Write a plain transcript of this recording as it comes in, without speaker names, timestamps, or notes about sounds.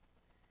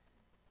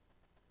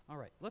All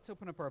right, let's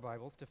open up our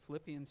Bibles to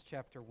Philippians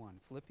chapter 1.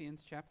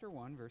 Philippians chapter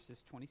 1,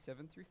 verses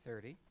 27 through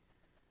 30.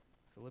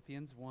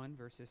 Philippians 1,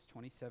 verses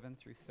 27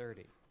 through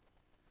 30.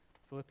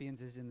 Philippians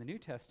is in the New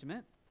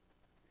Testament,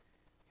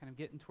 kind of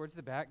getting towards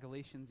the back,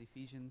 Galatians,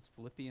 Ephesians,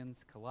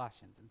 Philippians,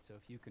 Colossians. And so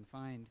if you can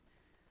find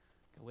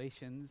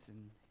Galatians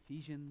and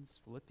Ephesians,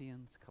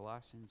 Philippians,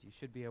 Colossians, you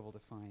should be able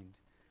to find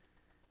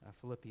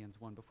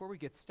Philippians 1. Before we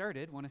get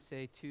started, I want to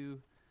say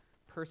two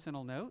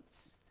personal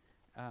notes.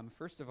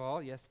 First of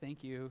all, yes,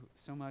 thank you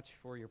so much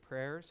for your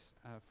prayers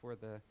for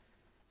the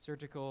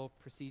surgical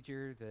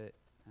procedure that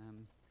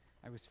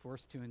I was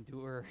forced to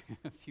endure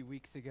a few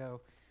weeks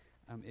ago.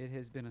 It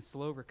has been a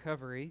slow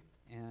recovery,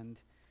 and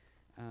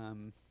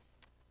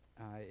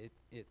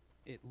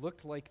it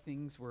looked like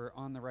things were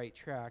on the right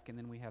track, and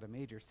then we had a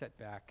major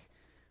setback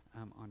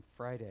on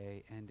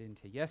Friday and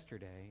into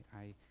yesterday.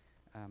 I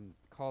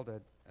called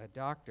a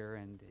doctor,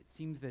 and it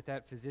seems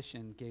that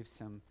physician gave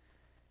some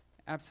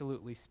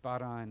absolutely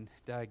spot-on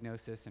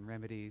diagnosis and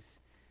remedies,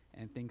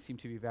 and things seem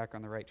to be back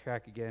on the right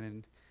track again.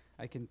 And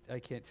I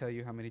can't tell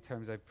you how many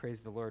times I've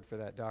praised the Lord for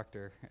that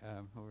doctor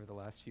over the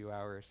last few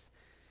hours.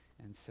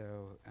 And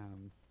so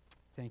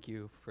thank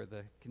you for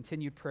the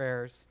continued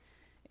prayers,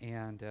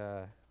 and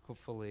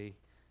hopefully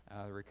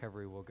the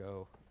recovery will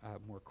go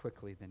more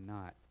quickly than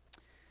not.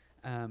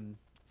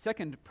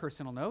 Second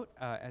personal note,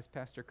 as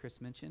Pastor Chris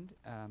mentioned,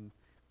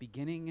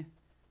 beginning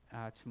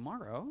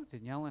tomorrow,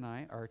 Danielle and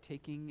I are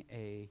taking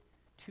a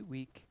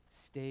 2-week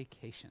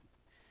staycation.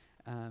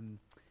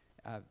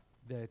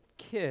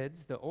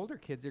 The older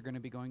kids are going to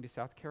be going to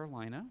South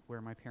Carolina, where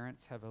my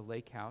parents have a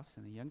lake house,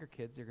 and the younger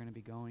kids are going to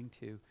be going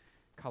to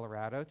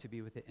Colorado to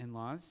be with the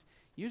in-laws.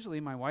 Usually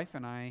my wife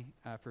and I,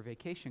 for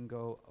vacation,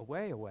 go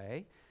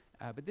away,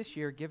 but this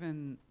year,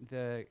 given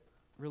the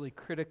really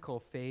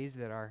critical phase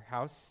that our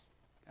house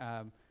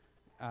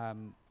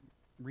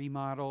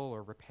remodel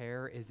or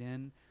repair is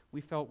in, we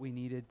felt we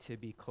needed to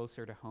be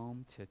closer to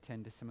home to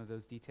tend to some of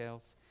those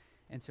details.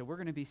 And so we're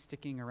going to be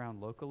sticking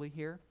around locally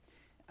here.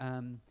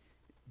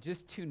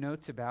 Just two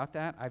notes about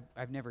that.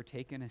 I've never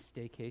taken a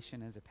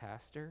staycation as a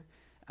pastor.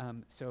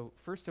 So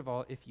first of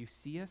all, if you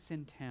see us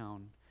in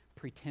town,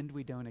 pretend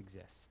we don't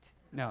exist.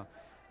 No,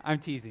 I'm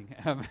teasing.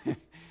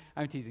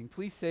 I'm teasing.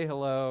 Please say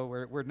hello.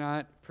 We're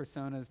not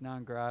personas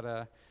non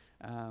grata.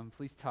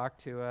 Please talk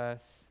to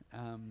us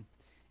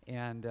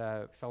and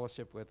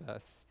fellowship with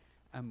us.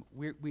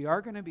 We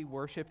are going to be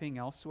worshiping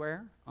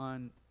elsewhere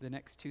on the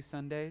next 2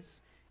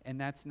 Sundays, and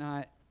that's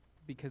not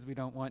because we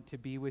don't want to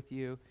be with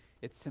you.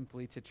 It's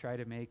simply to try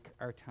to make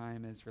our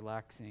time as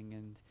relaxing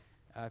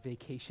and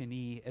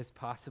vacation-y as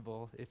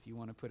possible, if you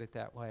want to put it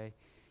that way.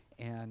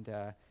 And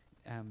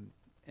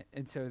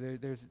so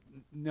there's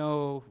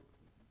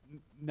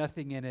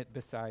nothing in it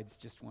besides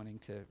just wanting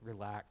to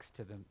relax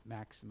to the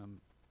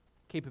maximum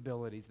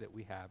capabilities that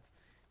we have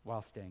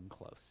while staying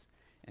close.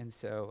 And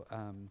so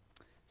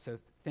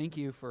thank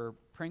you for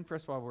praying for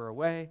us while we're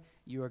away.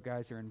 You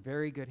guys are in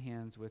very good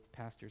hands with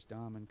Pastors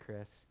Dom and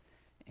Chris,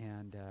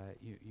 and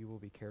you will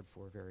be cared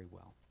for very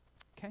well.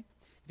 Okay?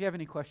 If you have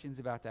any questions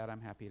about that, I'm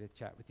happy to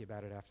chat with you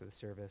about it after the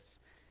service,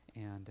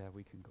 and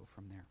we can go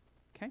from there.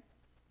 Okay?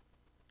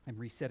 I'm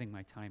resetting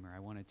my timer. I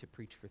wanted to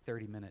preach for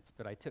 30 minutes,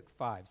 but I took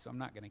 5, so I'm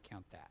not going to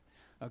count that.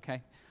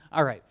 Okay?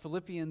 All right,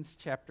 Philippians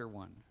chapter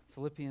 1.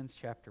 Philippians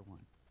chapter 1.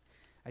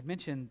 I'd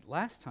mentioned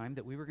last time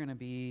that we were going to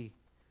be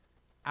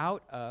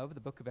out of the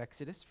book of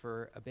Exodus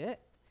for a bit,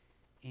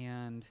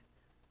 and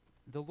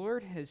the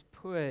Lord has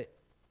put,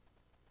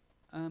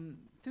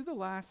 through the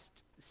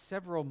last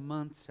several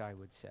months, I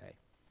would say,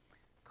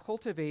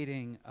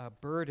 cultivating a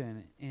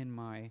burden in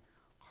my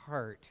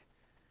heart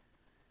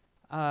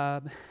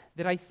that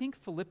I think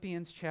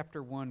Philippians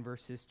chapter 1,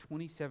 verses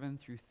 27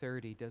 through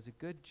 30 does a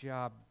good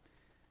job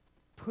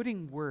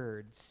putting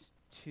words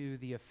to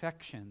the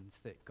affections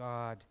that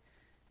God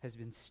has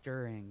been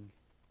stirring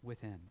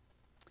within.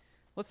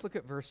 Let's look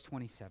at verse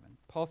 27.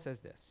 Paul says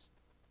this: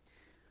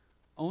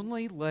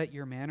 "Only let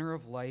your manner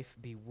of life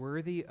be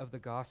worthy of the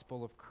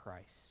gospel of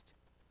Christ."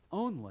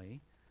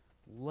 Only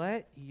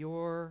let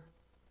your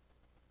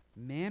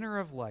manner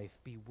of life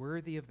be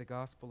worthy of the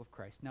gospel of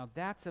Christ. Now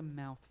that's a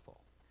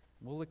mouthful.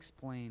 We'll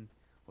explain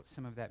what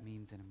some of that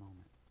means in a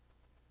moment.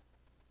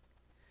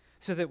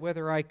 "So that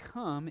whether I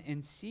come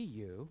and see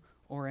you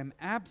or am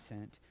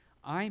absent,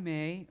 I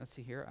may," let's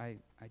see here, I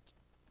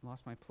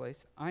lost my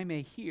place, "I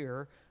may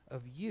hear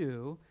of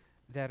you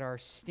that are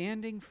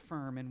standing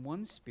firm in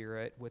one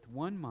spirit with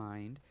one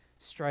mind,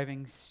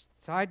 striving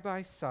side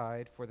by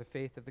side for the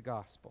faith of the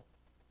gospel,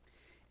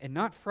 and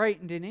not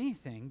frightened in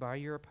anything by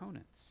your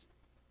opponents.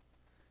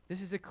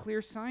 This is a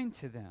clear sign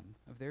to them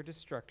of their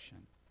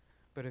destruction,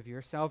 but of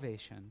your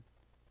salvation,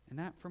 and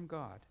that from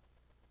God.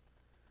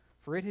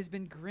 For it has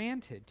been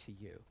granted to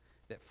you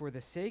that for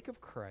the sake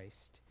of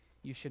Christ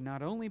you should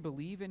not only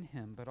believe in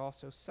him, but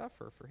also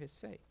suffer for his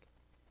sake,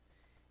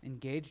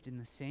 engaged in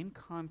the same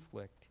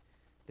conflict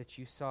that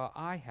you saw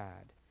I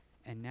had,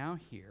 and now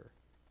hear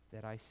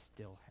that I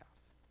still have."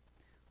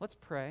 Let's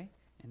pray,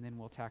 and then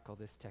we'll tackle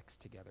this text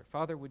together.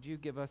 Father, would you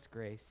give us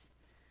grace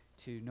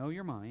to know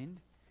your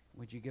mind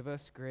Would you give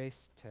us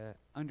grace to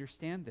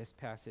understand this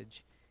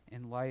passage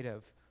in light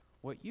of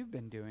what you've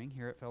been doing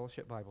here at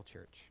Fellowship Bible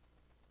Church?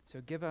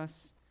 So give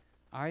us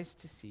eyes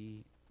to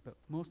see, but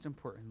most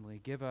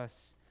importantly, give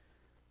us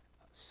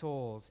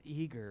souls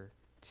eager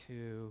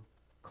to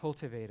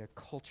cultivate a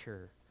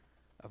culture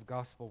of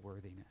gospel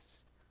worthiness.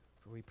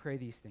 For we pray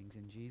these things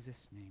in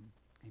Jesus' name.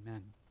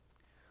 Amen.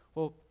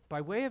 Well,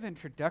 by way of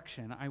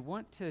introduction, I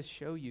want to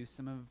show you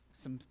some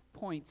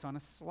points on a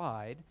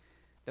slide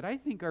that I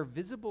think are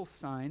visible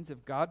signs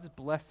of God's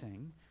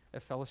blessing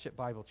of Fellowship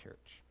Bible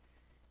Church.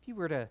 If you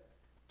were to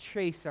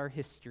trace our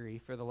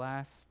history for the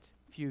last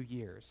few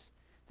years,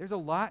 there's a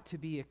lot to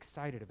be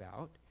excited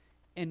about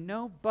and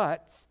no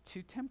buts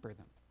to temper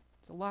them.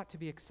 There's a lot to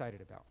be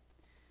excited about.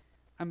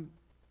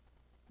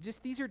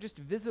 These are just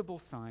visible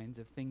signs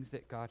of things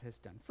that God has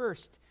done.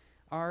 First,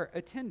 our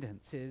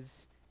attendance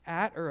is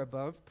at or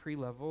above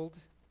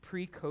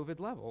pre-COVID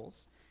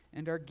levels,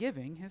 and our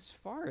giving has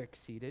far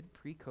exceeded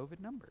pre-COVID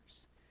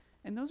numbers.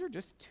 And those are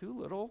just two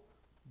little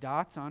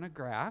dots on a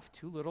graph,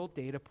 two little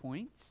data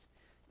points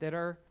that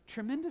are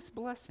tremendous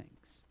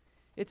blessings.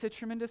 It's a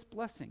tremendous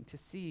blessing to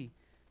see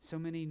so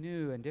many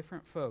new and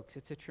different folks.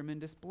 It's a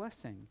tremendous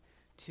blessing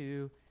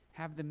to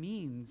have the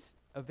means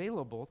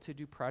available to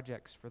do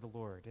projects for the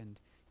Lord. And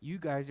you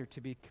guys are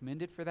to be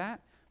commended for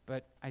that,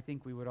 but I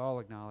think we would all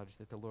acknowledge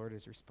that the Lord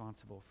is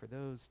responsible for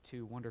those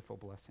two wonderful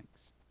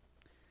blessings.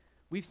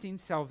 We've seen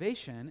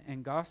salvation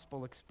and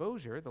gospel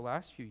exposure the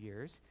last few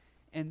years,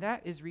 and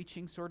that is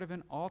reaching sort of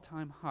an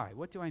all-time high.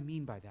 What do I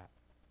mean by that?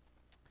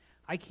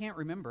 I can't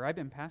remember. I've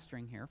been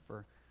pastoring here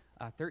for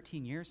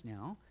 13 years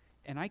now,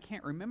 and I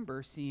can't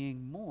remember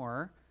seeing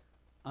more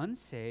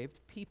unsaved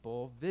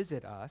people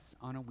visit us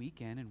on a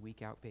week-in and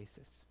week-out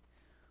basis.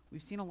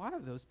 We've seen a lot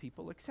of those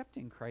people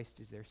accepting Christ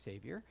as their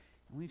Savior,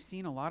 and we've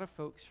seen a lot of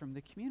folks from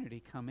the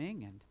community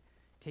coming and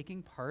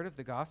taking part of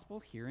the gospel,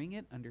 hearing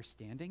it,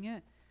 understanding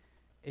it.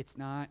 It's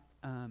not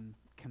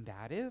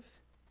combative,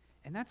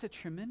 and that's a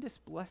tremendous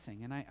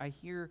blessing. And I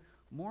hear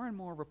more and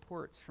more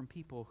reports from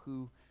people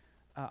who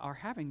are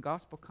having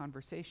gospel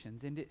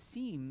conversations, and it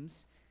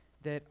seems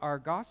that our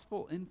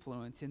gospel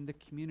influence in the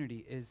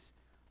community is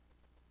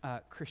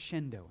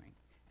crescendoing,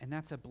 and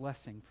that's a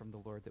blessing from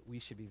the Lord that we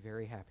should be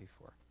very happy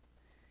for.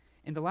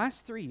 In the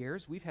last 3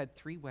 years, we've had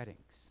 3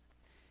 weddings.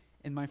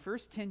 In my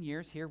first 10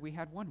 years here, we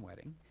had 1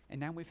 wedding, and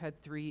now we've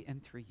had 3 in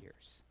 3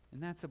 years.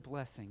 And that's a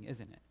blessing,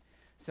 isn't it?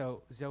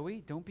 So,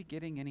 Zoe, don't be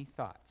getting any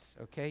thoughts,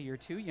 okay? You're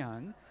too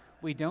young.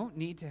 We don't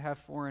need to have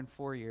 4 in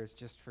 4 years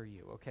just for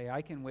you, okay?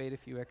 I can wait a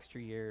few extra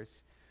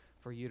years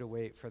for you to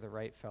wait for the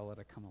right fella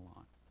to come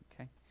along,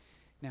 okay?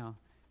 Now,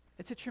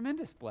 it's a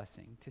tremendous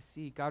blessing to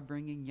see God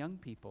bringing young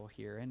people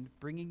here and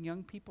bringing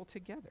young people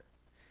together.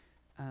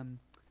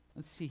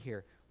 Let's see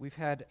here. We've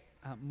had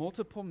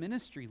multiple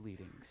ministry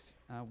leadings.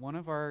 One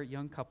of our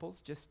young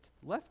couples just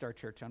left our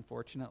church,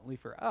 unfortunately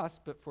for us,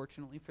 but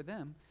fortunately for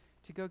them,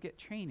 to go get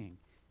training.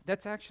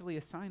 That's actually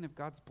a sign of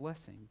God's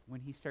blessing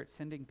when he starts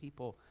sending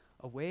people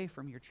away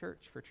from your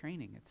church for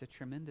training. It's a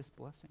tremendous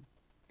blessing.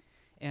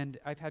 And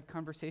I've had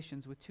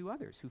conversations with 2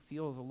 others who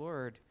feel the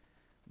Lord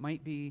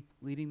might be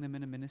leading them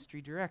in a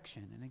ministry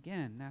direction. And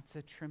again, that's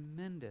a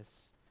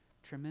tremendous,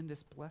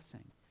 tremendous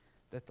blessing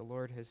that the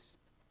Lord has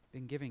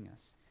been giving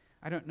us.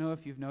 I don't know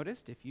if you've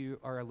noticed, if you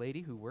are a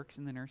lady who works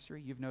in the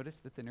nursery, you've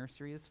noticed that the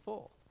nursery is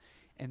full.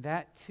 And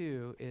that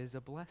too is a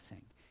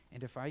blessing.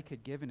 And if I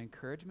could give an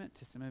encouragement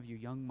to some of you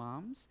young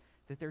moms,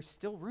 that there's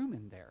still room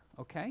in there,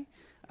 okay?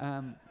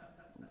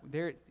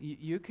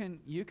 You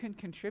can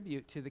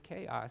contribute to the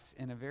chaos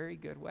in a very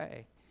good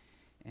way.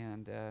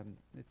 And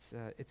it's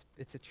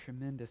a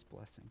tremendous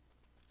blessing.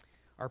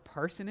 Our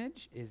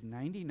parsonage is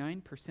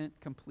 99%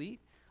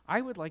 complete. I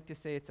would like to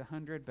say it's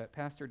 100, but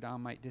Pastor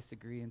Dom might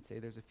disagree and say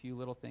there's a few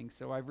little things.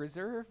 So I've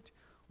reserved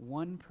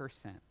 1%,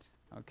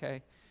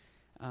 okay?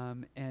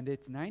 And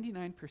it's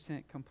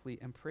 99%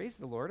 complete. And praise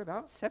the Lord,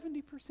 about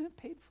 70%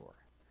 paid for.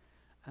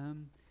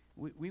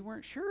 We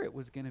weren't sure it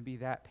was going to be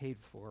that paid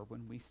for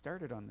when we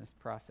started on this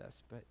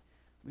process, but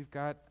we've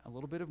got a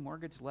little bit of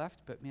mortgage left,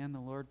 but man,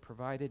 the Lord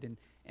provided.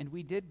 And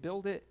we did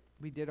build it.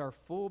 We did our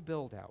full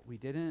build out. We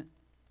didn't,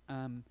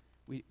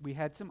 we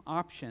had some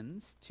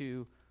options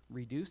to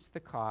reduce the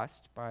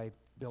cost by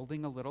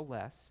building a little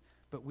less,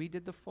 but we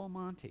did the full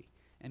Monty,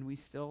 and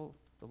the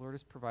Lord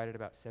has provided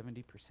about 70%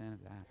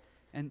 of that.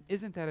 And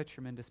isn't that a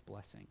tremendous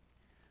blessing?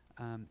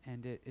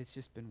 And it's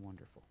just been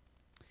wonderful.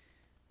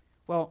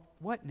 Well,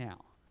 what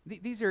now?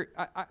 These are,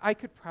 I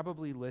could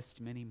probably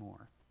list many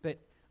more, but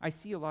I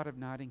see a lot of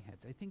nodding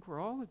heads. I think we're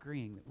all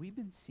agreeing that we've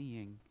been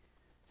seeing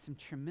some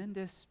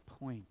tremendous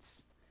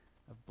points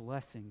of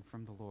blessing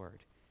from the Lord.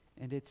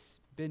 And it's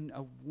been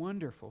a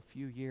wonderful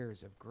few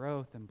years of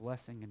growth and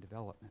blessing and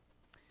development.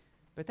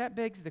 But that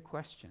begs the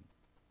question,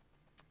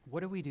 what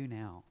do we do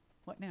now?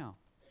 What now?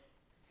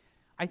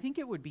 I think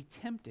it would be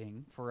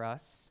tempting for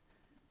us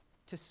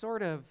to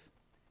sort of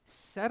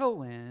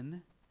settle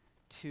in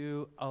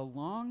to a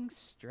long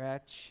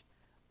stretch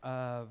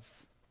of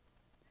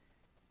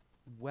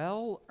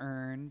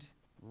well-earned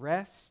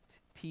rest,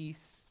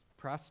 peace,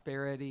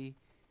 prosperity,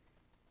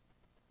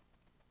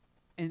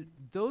 And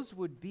those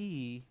would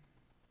be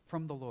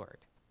from the Lord.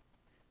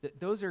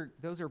 Those are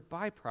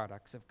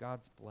byproducts of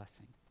God's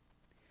blessing.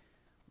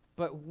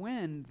 But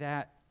when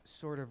that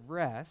sort of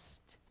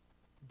rest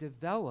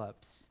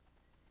develops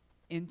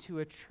into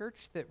a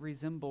church that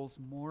resembles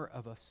more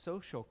of a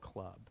social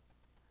club,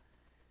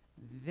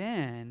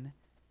 then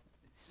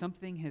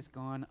something has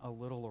gone a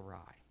little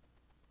awry.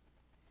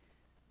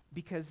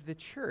 Because the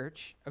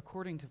church,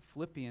 according to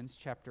Philippians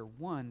chapter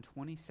 1,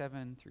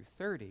 27 through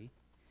 30,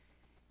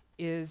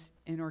 is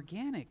an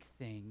organic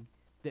thing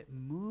that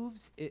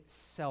moves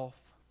itself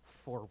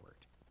forward.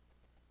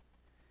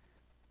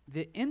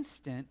 The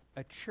instant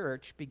a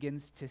church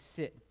begins to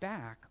sit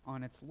back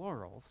on its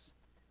laurels,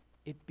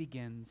 it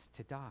begins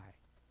to die.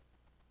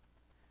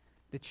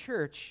 The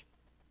church,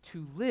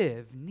 to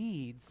live,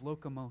 needs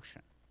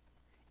locomotion.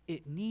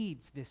 It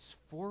needs this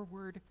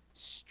forward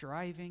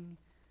striving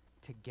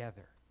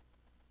together.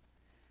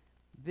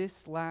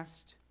 This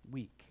last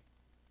week,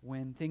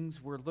 when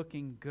things were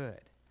looking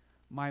good,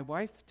 my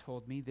wife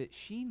told me that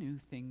she knew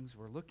things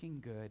were looking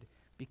good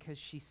because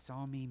she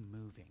saw me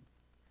moving.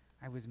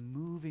 I was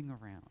moving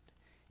around.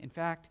 In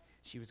fact,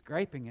 she was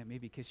griping at me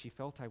because she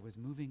felt I was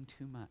moving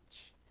too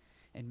much.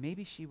 And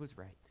maybe she was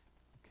right,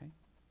 okay?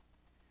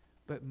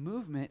 But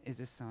movement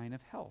is a sign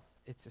of health.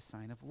 It's a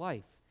sign of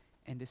life.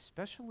 And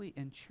especially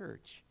in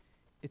church,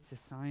 it's a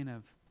sign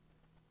of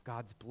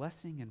God's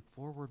blessing, and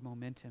forward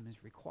momentum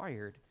is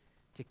required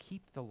to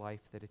keep the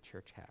life that a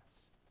church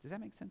has. Does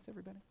that make sense,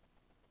 everybody?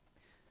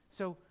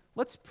 So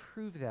let's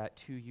prove that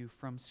to you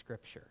from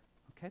Scripture.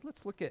 Okay,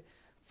 let's look at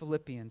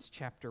Philippians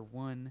chapter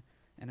 1,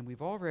 and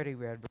we've already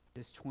read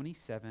verses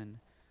 27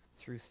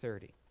 through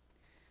 30.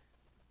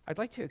 I'd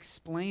like to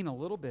explain a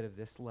little bit of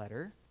this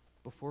letter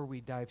before we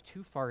dive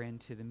too far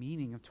into the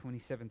meaning of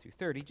 27 through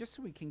 30, just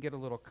so we can get a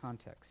little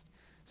context.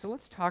 So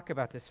let's talk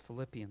about this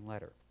Philippian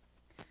letter.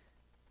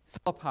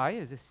 Philippi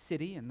is a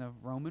city in the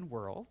Roman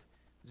world.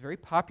 It's a very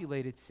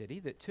populated city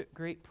that took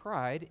great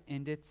pride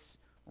in its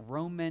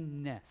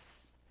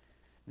Romanness.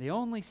 The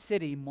only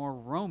city more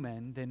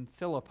Roman than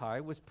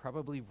Philippi was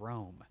probably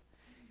Rome.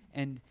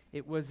 And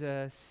it was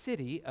a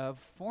city of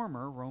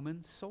former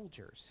Roman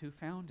soldiers who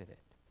founded it.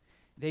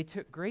 They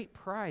took great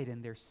pride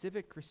in their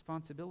civic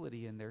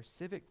responsibility and their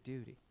civic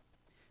duty.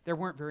 There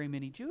weren't very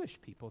many Jewish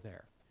people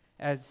there.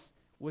 As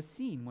was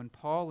seen when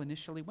Paul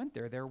initially went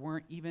there, there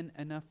weren't even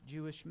enough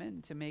Jewish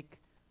men to make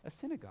a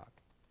synagogue.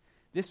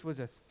 This was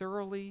a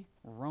thoroughly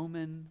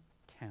Roman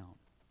town.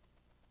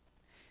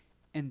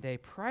 And they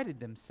prided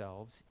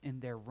themselves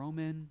in their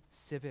Roman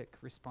civic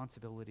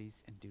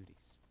responsibilities and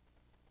duties.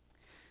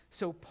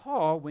 So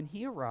Paul, when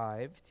he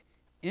arrived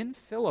in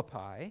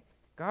Philippi,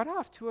 got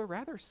off to a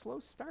rather slow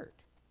start.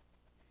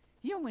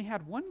 He only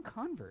had one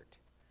convert,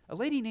 a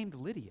lady named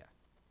Lydia.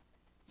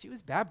 She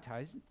was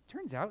baptized.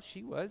 Turns out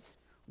she was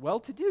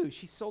well-to-do.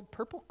 She sold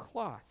purple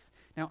cloth.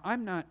 Now,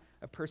 I'm not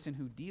a person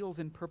who deals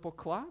in purple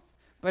cloth,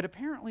 but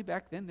apparently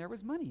back then there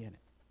was money in it.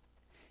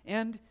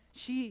 And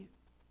she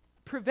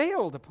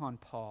prevailed upon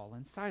Paul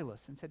and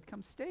Silas and said,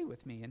 "Come stay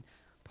with me." And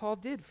Paul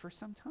did for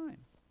some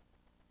time.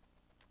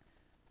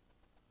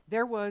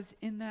 There was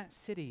in that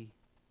city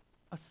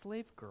a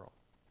slave girl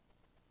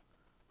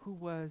who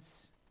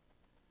was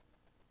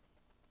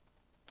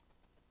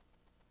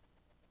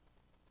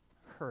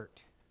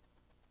hurt.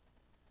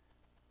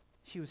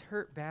 She was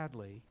hurt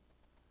badly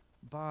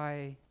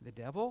by the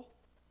devil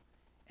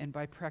and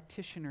by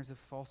practitioners of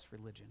false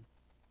religion.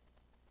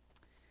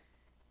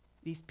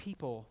 These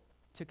people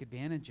took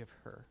advantage of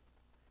her,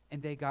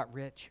 and they got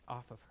rich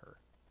off of her.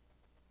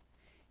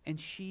 And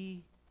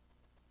she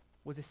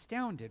was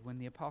astounded when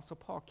the Apostle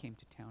Paul came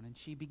to town, and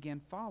she began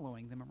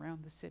following them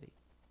around the city.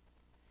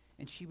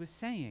 And she was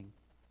saying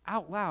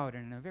out loud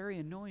and in a very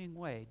annoying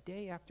way,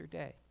 day after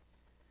day,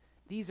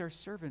 "These are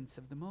servants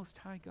of the Most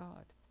High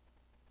God."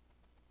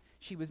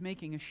 She was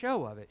making a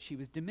show of it. She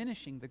was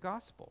diminishing the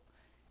gospel.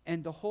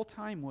 And the whole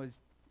time was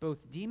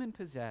both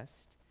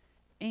demon-possessed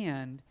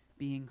and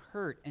being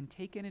hurt and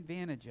taken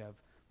advantage of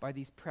by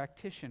these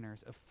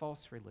practitioners of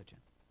false religion.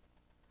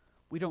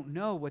 We don't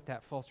know what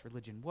that false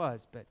religion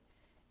was, but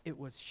it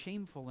was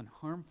shameful and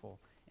harmful,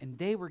 and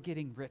they were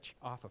getting rich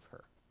off of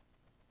her.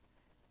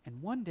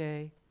 And one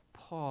day,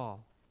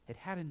 Paul had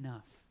had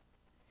enough,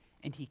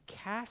 and he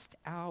cast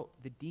out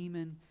the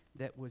demon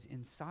that was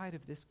inside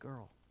of this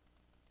girl.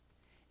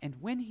 And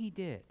when he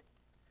did,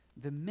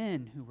 the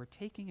men who were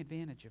taking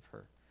advantage of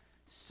her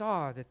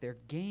saw that their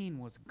gain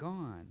was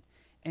gone,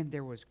 and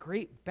there was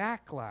great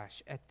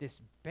backlash at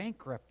this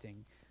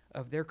bankrupting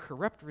of their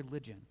corrupt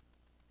religion.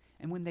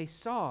 And when they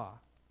saw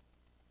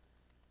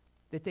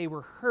that they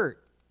were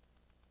hurt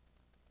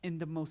in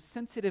the most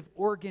sensitive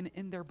organ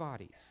in their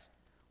bodies,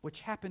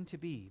 which happened to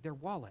be their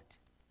wallet,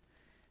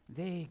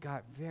 they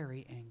got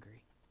very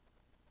angry.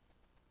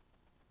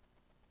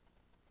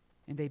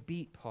 And they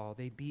beat Paul,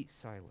 they beat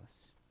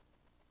Silas.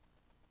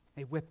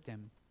 They whipped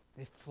him,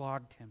 they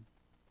flogged him.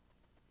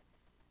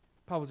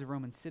 Paul was a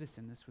Roman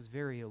citizen. This was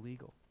very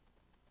illegal.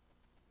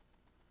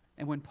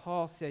 And when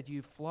Paul said,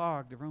 "You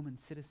flogged a Roman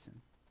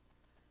citizen,"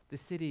 the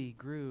city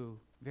grew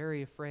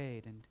very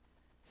afraid, and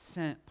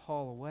sent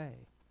Paul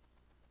away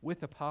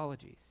with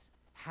apologies,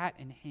 hat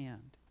in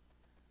hand.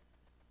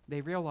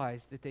 They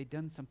realized that they'd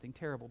done something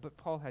terrible, but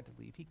Paul had to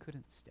leave. He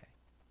couldn't stay.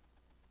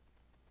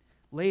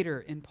 Later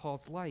in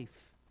Paul's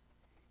life,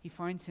 he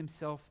finds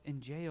himself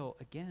in jail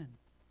again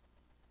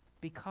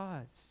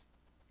because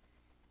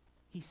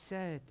he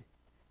said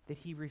that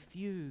he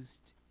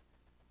refused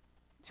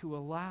to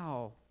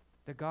allow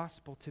the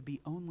gospel to be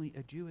only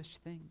a Jewish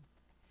thing.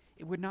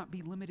 It would not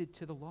be limited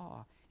to the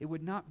law. It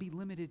would not be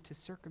limited to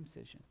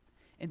circumcision.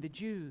 And the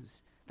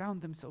Jews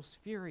found themselves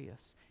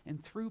furious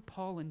and threw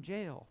Paul in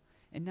jail.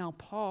 And now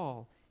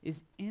Paul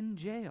is in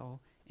jail,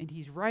 and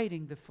he's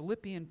writing the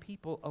Philippian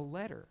people a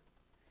letter.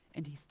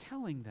 And he's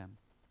telling them,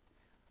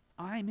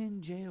 I'm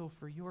in jail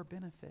for your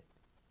benefit.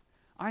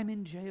 I'm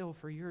in jail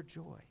for your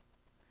joy.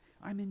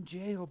 I'm in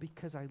jail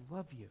because I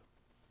love you.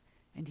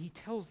 And he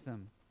tells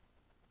them,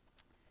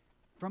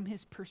 from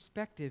his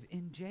perspective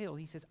in jail,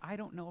 he says, I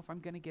don't know if I'm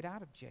going to get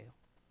out of jail.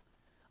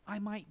 I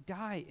might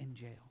die in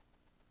jail.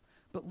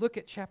 But look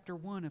at chapter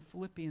 1 of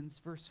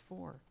Philippians, verse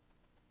 4.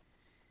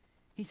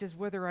 He says,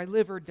 whether I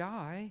live or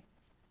die,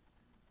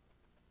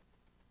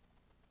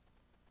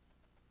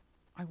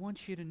 I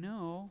want you to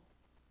know,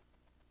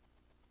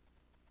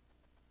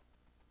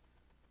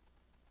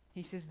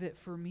 he says that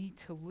for me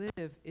to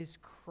live is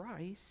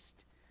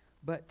Christ,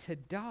 but to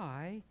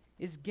die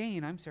is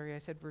gain. I'm sorry, I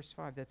said verse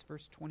 5. That's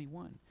verse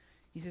 21.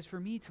 He says, for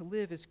me to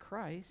live is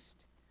Christ,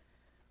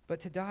 but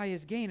to die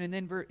is gain. And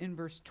then in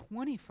verse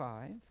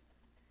 25,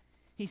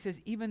 he says,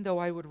 even though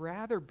I would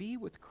rather be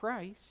with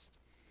Christ,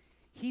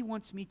 he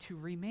wants me to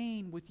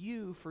remain with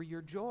you for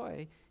your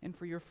joy and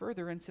for your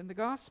furtherance in the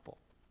gospel.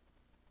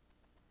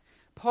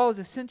 Paul is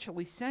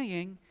essentially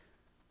saying,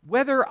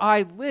 whether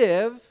I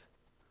live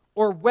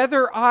or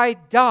whether I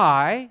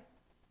die,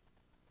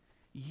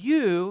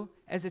 you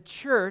as a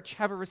church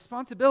have a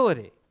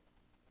responsibility.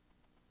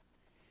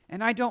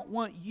 And I don't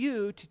want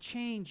you to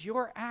change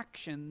your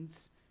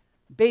actions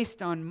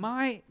based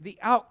on the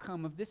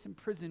outcome of this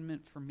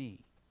imprisonment for me.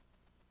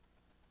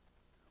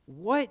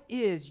 What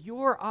is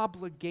your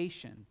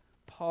obligation?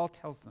 Paul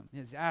tells them,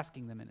 is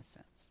asking them in a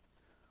sense.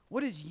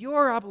 What is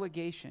your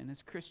obligation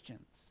as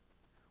Christians,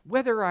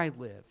 whether I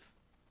live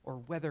or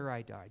whether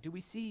I die? Do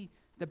we see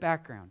the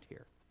background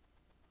here?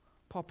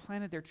 Paul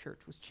planted their church,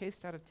 was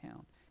chased out of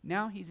town.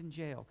 Now he's in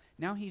jail.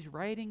 Now he's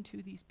writing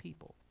to these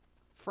people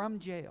from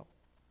jail.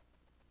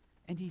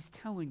 And he's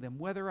telling them,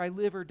 whether I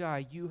live or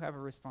die, you have a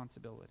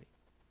responsibility.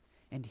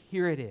 And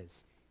here it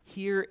is.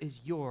 Here is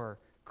your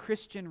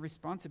Christian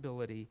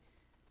responsibility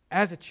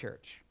as a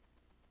church.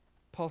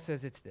 Paul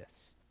says it's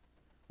this.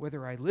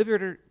 Whether I live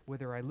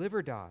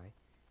or die,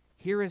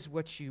 here is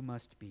what you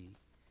must be.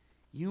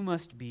 You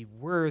must be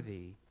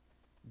worthy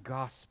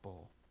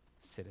gospel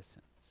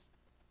citizens.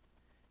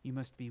 You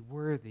must be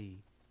worthy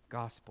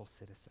gospel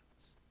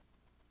citizens.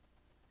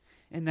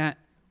 And that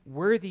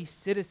worthy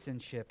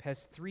citizenship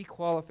has 3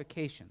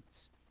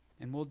 qualifications,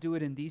 and we'll do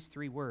it in these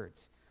 3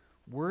 words.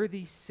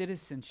 Worthy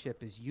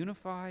citizenship is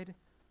unified,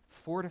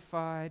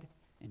 fortified,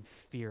 and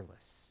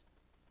fearless.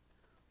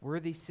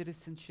 Worthy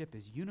citizenship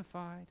is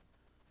unified,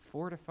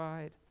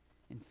 fortified,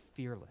 and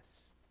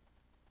fearless.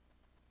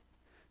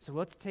 So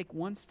let's take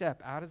one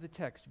step out of the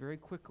text very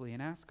quickly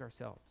and ask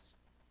ourselves.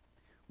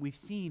 We've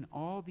seen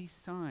all these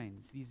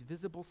signs, these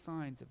visible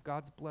signs of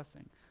God's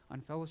blessing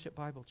on Fellowship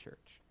Bible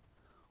Church.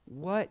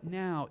 What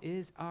now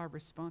is our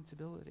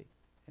responsibility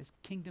as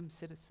kingdom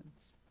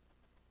citizens?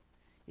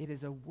 It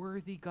is a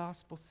worthy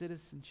gospel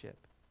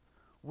citizenship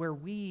where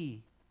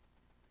we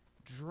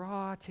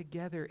draw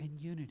together in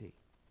unity,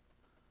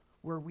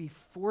 where we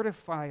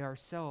fortify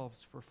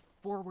ourselves for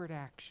forward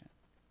action,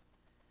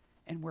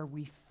 and where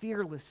we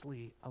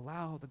fearlessly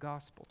allow the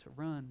gospel to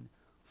run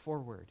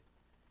forward,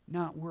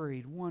 not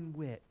worried one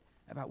whit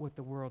about what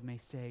the world may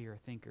say or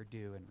think or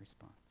do in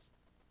response.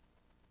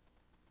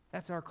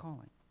 That's our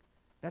calling.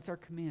 That's our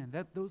command.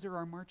 Those are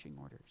our marching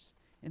orders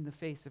in the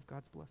face of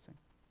God's blessing.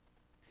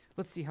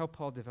 Let's see how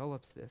Paul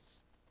develops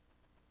this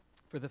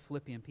for the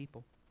Philippian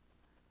people.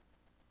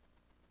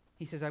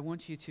 He says, I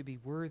want you to be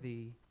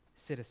worthy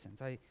citizens.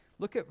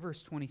 Look at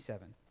verse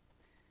 27.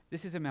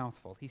 This is a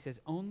mouthful. He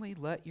says, only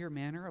let your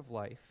manner of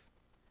life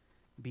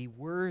be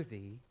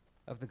worthy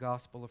of the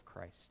gospel of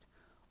Christ.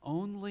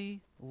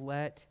 Only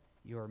let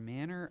your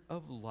manner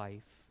of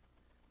life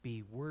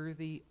be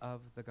worthy of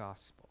the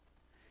gospel.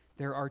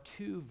 There are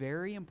 2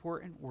 very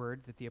important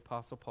words that the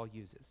Apostle Paul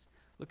uses.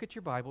 Look at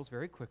your Bibles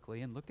very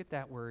quickly and look at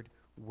that word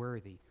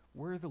worthy.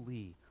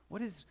 Worthily.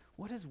 What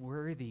does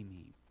worthy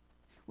mean?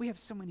 We have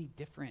so many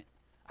different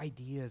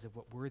ideas of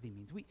what worthy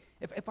means.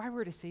 If I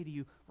were to say to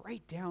you,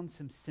 write down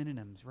some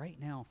synonyms right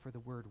now for the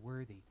word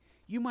worthy,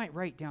 you might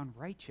write down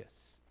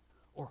righteous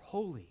or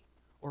holy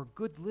or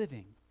good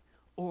living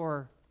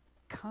or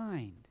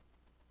kind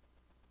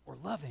or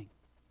loving.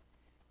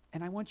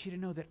 And I want you to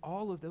know that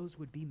all of those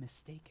would be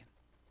mistaken.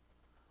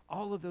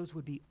 All of those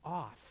would be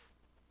off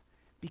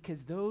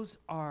because those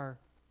are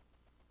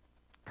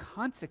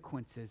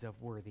consequences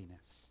of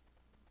worthiness.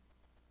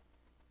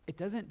 It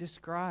doesn't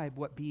describe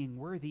what being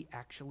worthy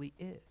actually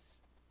is.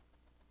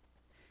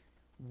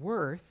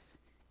 worth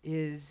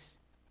is,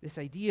 this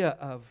idea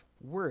of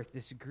worth,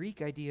 this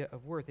Greek idea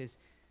of worth is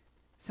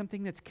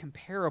something that's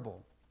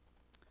comparable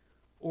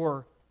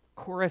or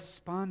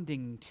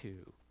corresponding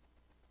to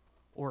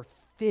or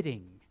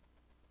fitting.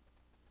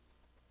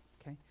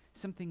 Okay?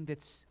 Something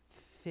that's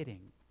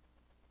fitting.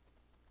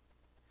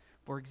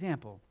 For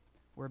example,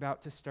 we're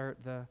about to start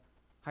the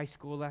high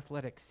school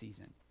athletics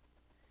season,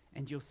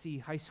 and you'll see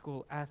high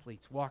school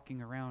athletes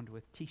walking around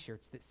with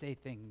t-shirts that say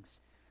things,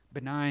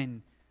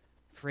 benign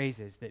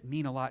phrases that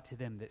mean a lot to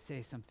them, that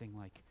say something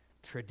like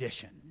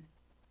tradition.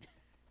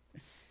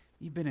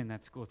 You've been in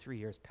that school 3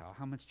 years, pal.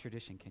 How much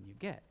tradition can you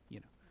get?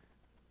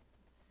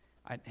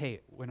 Hey,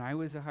 when I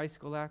was a high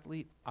school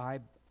athlete, I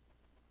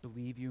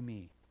believe you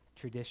me,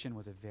 tradition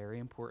was a very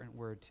important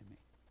word to me.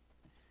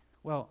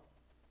 Well,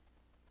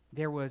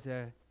 there was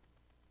a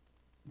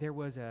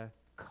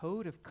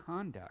code of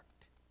conduct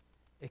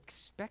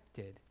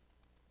expected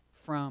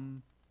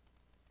from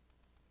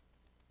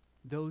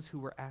those who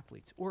were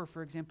athletes. Or,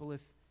 for example,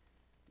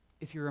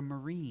 if you're a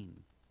Marine,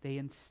 they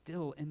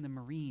instill in the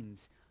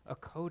Marines a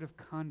code of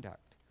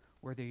conduct.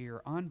 Whether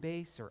you're on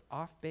base or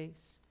off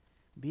base,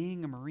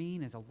 being a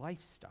Marine is a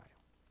lifestyle.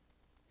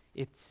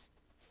 It's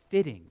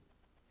fitting.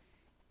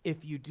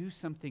 If you do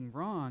something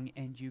wrong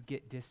and you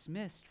get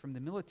dismissed from the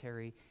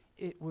military,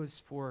 it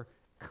was for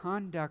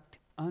conduct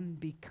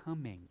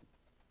unbecoming.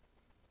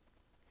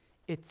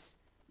 It's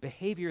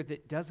behavior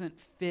that doesn't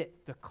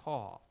fit the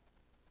call.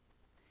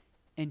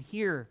 And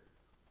here,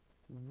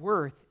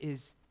 worth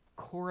is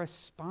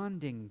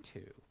corresponding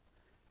to,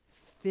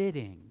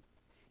 fitting.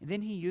 And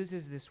then he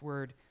uses this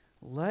word,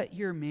 let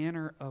your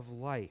manner of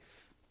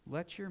life.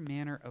 Let your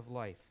manner of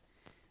life.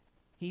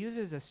 He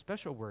uses a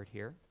special word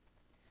here.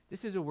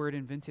 This is a word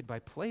invented by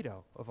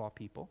Plato, of all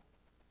people.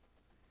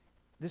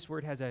 This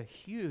word has a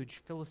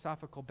huge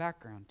philosophical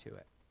background to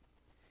it.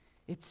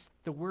 It's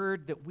the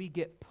word that we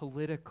get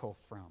political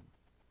from,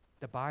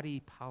 the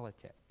body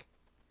politic.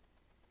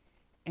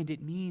 And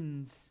it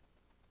means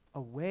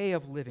a way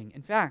of living.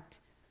 In fact,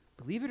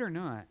 believe it or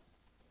not,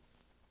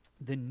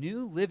 the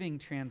New Living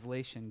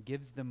Translation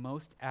gives the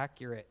most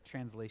accurate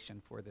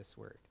translation for this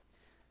word.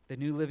 The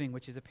New Living,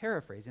 which is a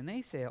paraphrase, and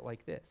they say it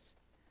like this.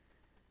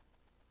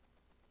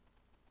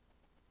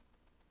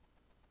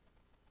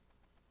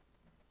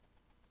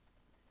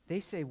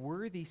 They say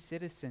worthy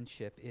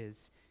citizenship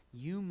is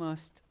you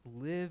must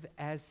live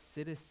as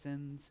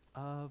citizens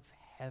of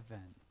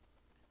heaven.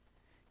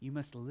 You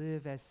must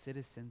live as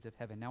citizens of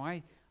heaven. Now,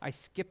 I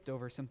skipped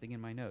over something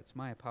in my notes.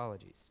 My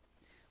apologies.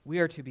 We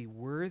are to be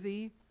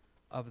worthy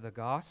of the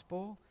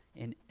gospel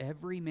in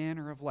every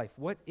manner of life.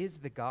 What is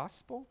the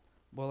gospel?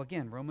 Well,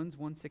 again, Romans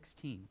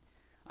 1:16.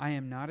 I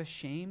am not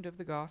ashamed of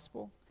the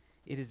gospel.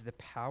 It is the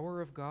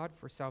power of God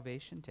for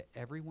salvation to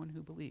everyone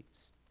who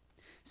believes.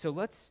 So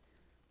let's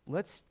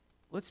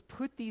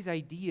put these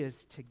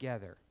ideas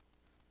together.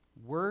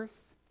 Worth,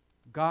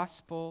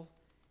 gospel,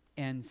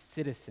 and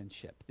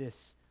citizenship.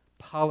 This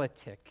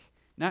politic,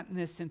 not in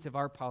this sense of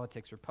our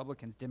politics,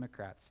 Republicans,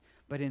 Democrats,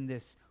 but in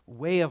this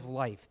way of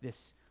life,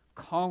 this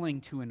calling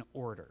to an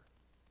order.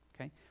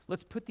 Okay?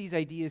 Let's put these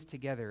ideas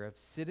together of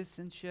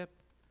citizenship,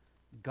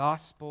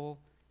 gospel,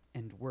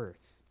 and worth.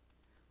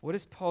 What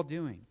is Paul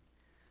doing?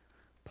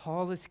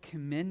 Paul is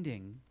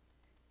commending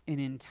an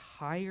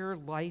entire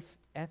life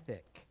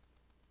ethic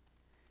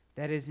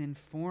that is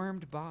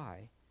informed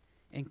by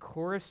and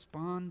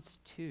corresponds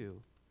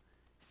to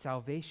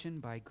salvation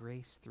by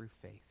grace through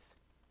faith.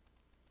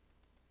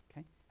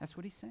 Okay? That's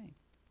what he's saying.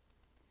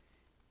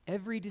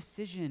 Every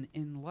decision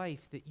in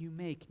life that you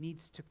make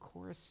needs to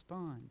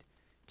correspond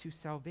to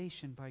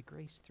salvation by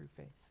grace through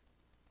faith.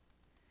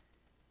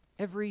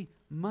 Every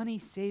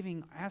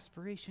money-saving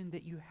aspiration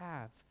that you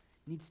have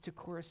needs to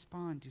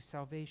correspond to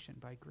salvation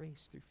by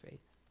grace through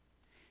faith.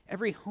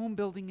 Every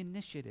home-building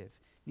initiative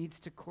needs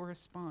to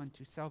correspond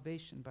to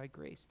salvation by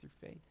grace through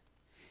faith.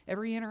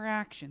 Every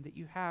interaction that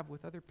you have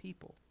with other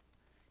people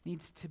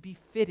needs to be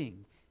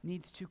fitting,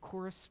 needs to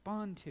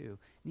correspond to,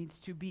 needs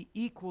to be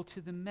equal to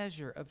the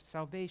measure of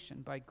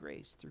salvation by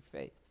grace through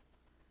faith.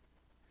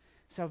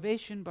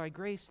 Salvation by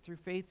grace through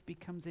faith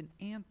becomes an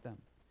anthem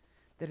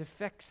that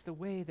affects the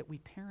way that we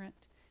parent,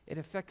 it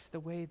affects the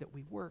way that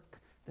we work,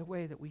 the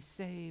way that we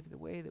save, the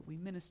way that we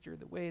minister,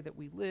 the way that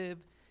we live.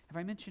 Have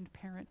I mentioned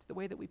parent? The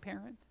way that we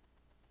parent?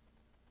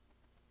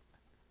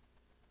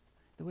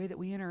 The way that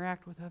we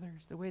interact with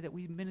others, the way that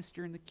we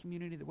minister in the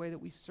community, the way that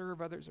we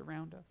serve others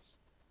around us,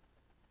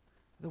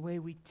 the way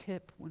we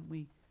tip when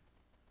we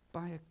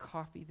buy a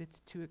coffee that's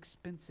too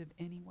expensive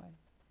anyway.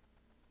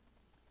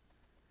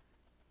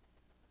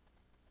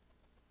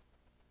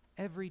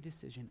 Every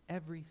decision,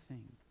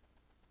 everything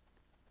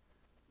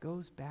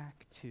goes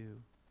back to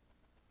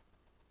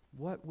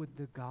what would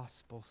the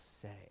gospel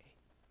say?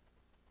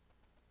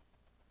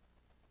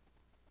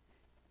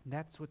 And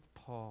that's what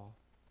Paul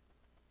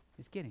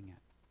is getting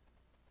at.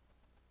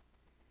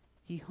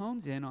 He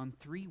hones in on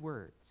 3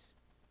 words.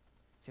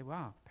 You say,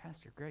 wow,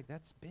 Pastor Greg,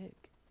 that's big.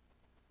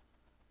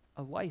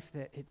 A life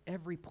that at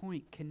every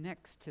point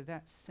connects to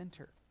that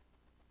center.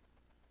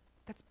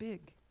 That's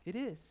big. It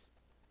is.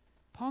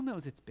 Paul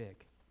knows it's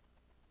big.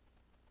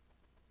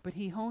 But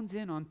he hones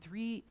in on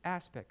 3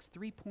 aspects,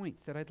 3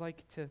 points that I'd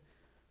like to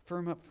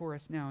firm up for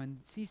us now. And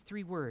it's these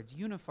 3 words: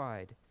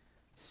 unified,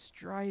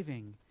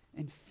 striving,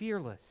 and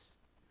fearless.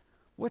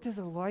 What does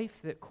a life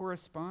that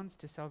corresponds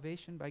to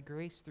salvation by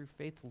grace through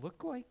faith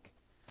look like?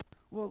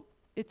 Well,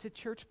 it's a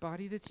church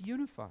body that's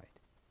unified,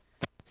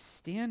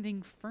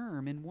 standing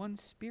firm in one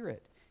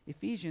spirit.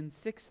 Ephesians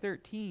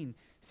 6:13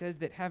 says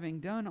that having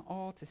done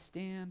all to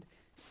stand,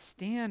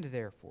 stand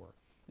therefore.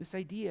 This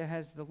idea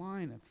has the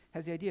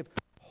idea of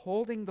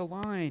holding the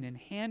line in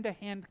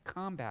hand-to-hand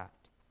combat.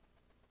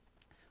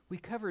 We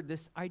covered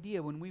this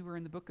idea when we were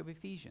in the book of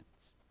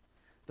Ephesians.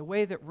 The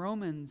way that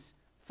Romans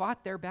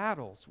fought their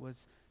battles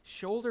was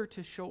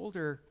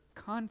shoulder-to-shoulder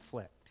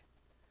conflict.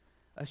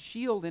 A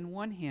shield in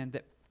one hand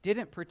that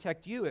didn't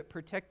protect you, it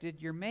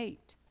protected your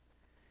mate.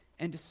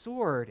 And a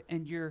sword,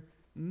 and your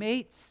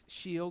mate's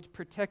shield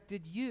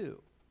protected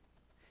you.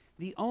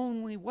 The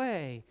only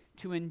way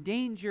to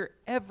endanger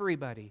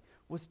everybody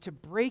was to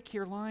break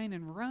your line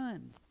and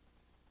run.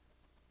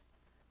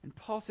 And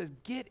Paul says,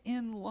 get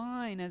in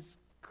line as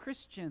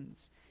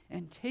Christians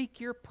and take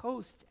your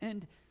post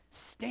and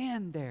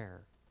stand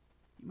there.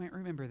 You might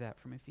remember that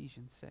from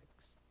Ephesians 6.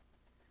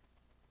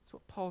 That's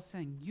what Paul's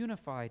saying,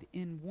 unified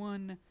in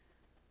one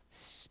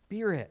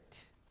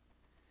spirit.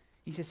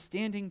 He says,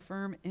 standing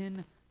firm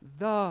in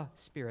the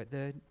Spirit.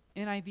 The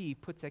NIV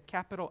puts a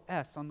capital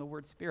S on the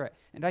word Spirit,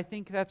 and I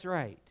think that's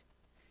right.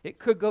 It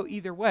could go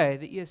either way.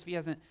 The ESV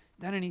hasn't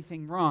done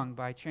anything wrong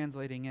by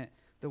translating it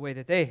the way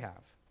that they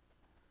have.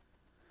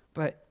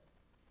 But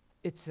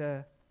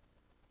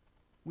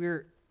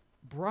we're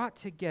brought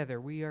together,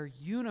 we are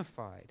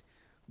unified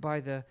by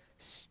the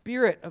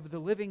Spirit of the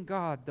living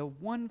God, the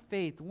one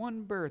faith,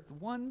 one birth,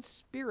 one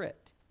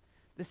Spirit.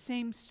 The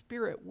same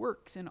Spirit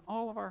works in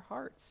all of our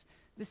hearts.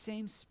 The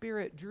same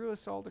Spirit drew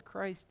us all to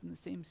Christ, and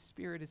the same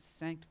Spirit is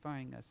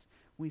sanctifying us.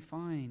 We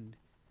find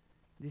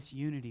this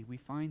unity, we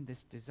find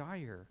this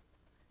desire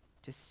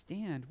to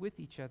stand with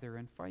each other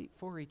and fight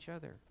for each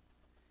other,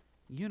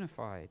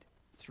 unified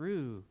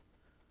through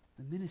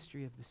the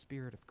ministry of the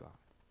Spirit of God.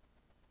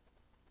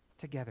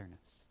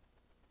 Togetherness.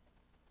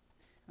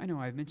 I know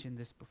I've mentioned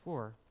this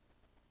before,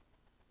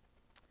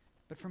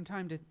 but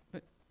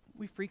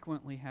we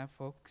frequently have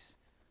folks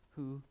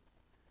who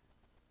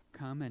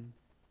come and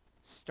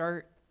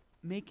start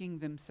making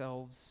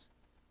themselves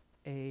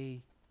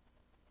a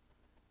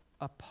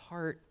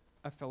part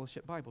of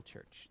Fellowship Bible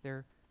Church.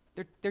 They're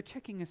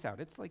checking us out.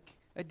 It's like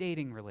a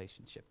dating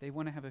relationship. They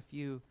want to have a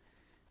few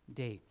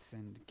dates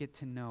and get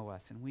to know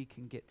us, and we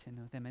can get to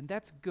know them, and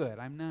that's good.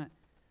 I'm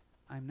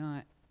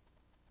not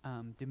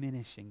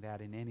diminishing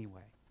that in any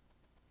way.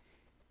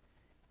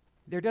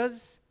 There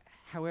does,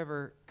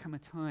 however, come a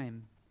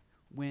time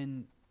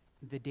when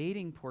the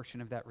dating portion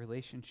of that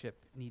relationship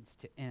needs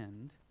to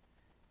end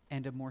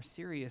and a more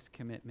serious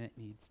commitment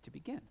needs to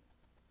begin.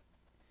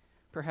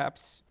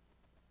 Perhaps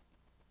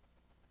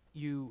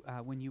you,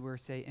 when you were,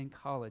 say, in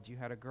college, you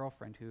had a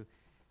girlfriend who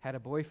had a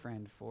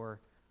boyfriend for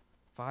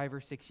 5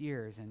 or 6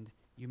 years, and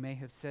you may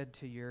have said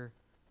to your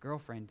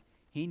girlfriend,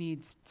 he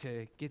needs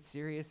to get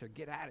serious or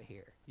get out of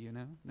here, you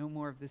know? No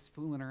more of this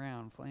fooling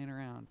around,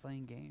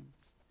 playing games.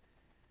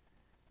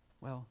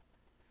 Well,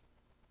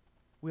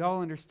 we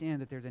all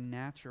understand that there's a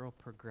natural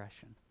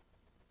progression.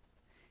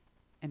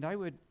 And I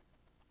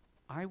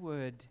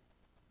would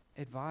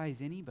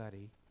advise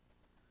anybody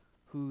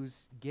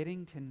who's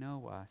getting to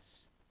know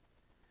us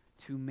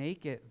to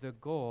make it the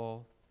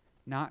goal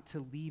not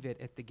to leave it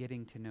at the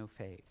getting to know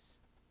phase,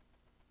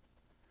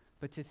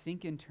 but to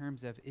think in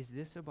terms of, is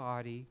this a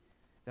body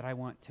that I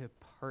want to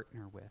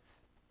partner with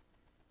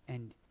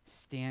and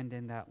stand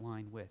in that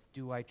line with?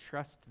 Do I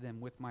trust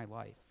them with my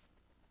life?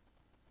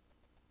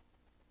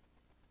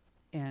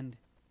 And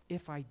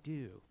if I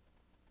do,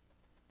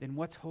 then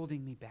what's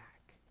holding me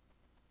back?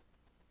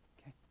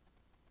 Okay.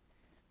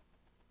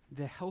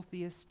 The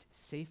healthiest,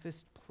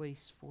 safest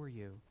place for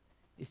you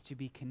is to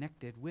be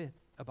connected with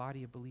a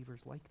body of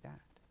believers like that.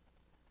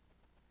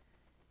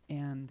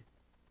 And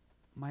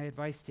my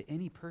advice to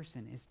any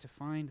person is to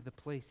find the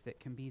place that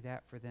can be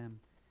that for them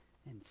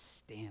and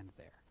stand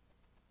there.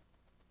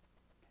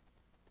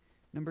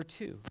 Number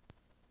 2,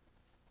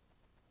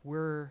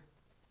 we're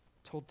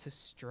told to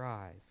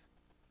strive.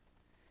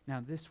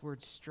 Now, this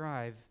word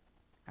strive,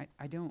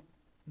 I don't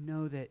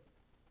know that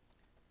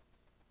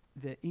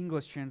the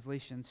English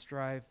translation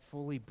strive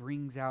fully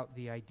brings out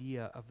the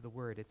idea of the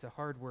word. It's a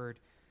hard word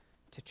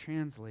to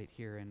translate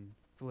here in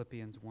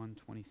Philippians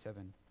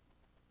 1:27.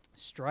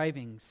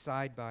 Striving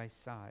side by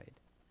side.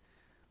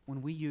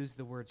 When we use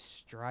the word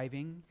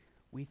striving,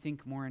 we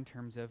think more in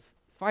terms of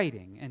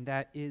fighting, and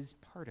that is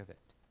part of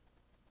it.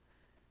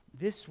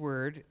 This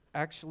word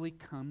actually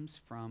comes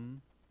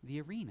from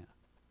the arena.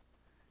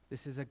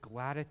 This is a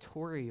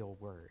gladiatorial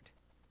word.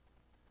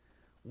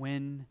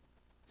 When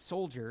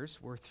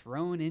soldiers were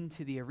thrown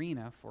into the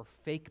arena for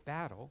fake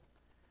battle,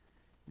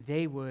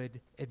 they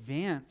would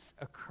advance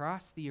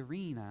across the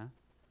arena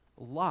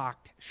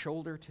locked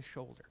shoulder to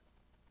shoulder.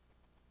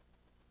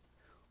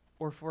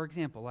 Or, for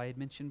example, I had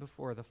mentioned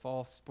before, the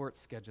fall sports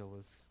schedule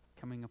is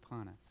coming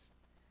upon us.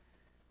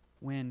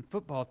 When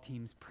football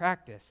teams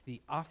practice,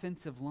 the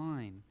offensive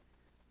line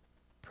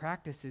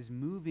practices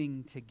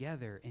moving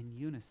together in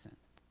unison,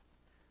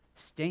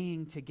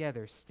 staying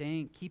together,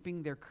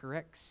 keeping their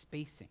correct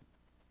spacing.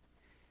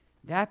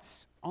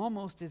 That's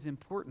almost as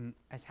important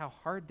as how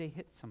hard they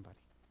hit somebody.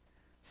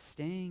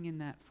 Staying in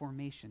that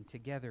formation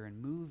together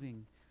and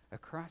moving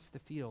across the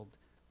field,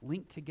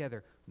 linked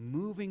together,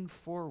 moving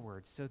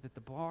forward so that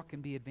the ball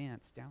can be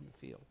advanced down the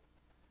field.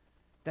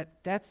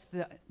 That's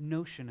the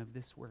notion of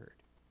this word.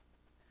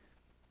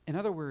 In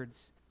other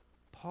words,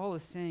 Paul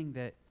is saying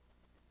that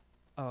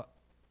a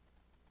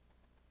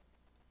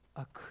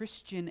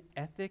Christian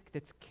ethic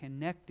that's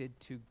connected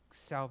to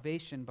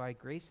salvation by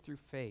grace through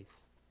faith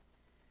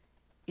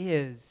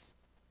is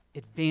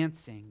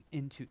advancing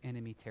into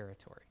enemy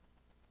territory.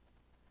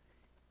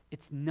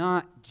 It's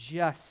not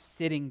just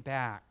sitting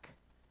back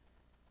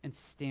and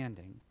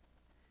standing.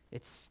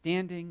 It's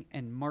standing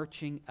and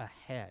marching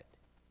ahead.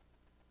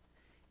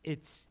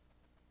 It's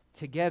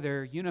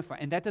together, unified.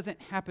 And that doesn't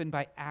happen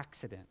by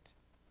accident.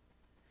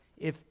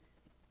 If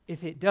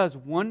it does,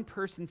 one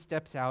person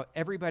steps out,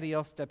 everybody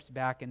else steps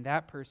back, and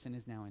that person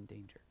is now in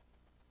danger.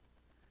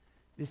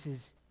 This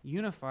is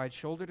unified,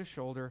 shoulder to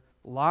shoulder,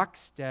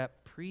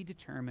 lockstep,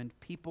 predetermined,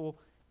 people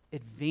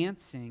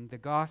advancing the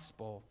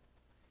gospel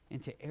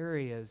into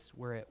areas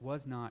where it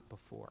was not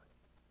before.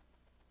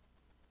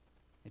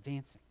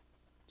 Advancing,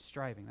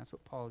 striving. That's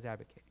what Paul is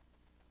advocating.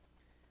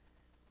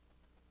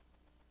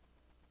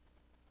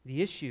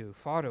 The issue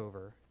fought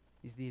over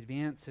is the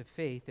advance of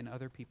faith in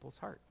other people's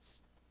hearts.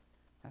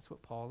 That's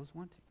what Paul is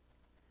wanting.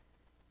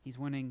 He's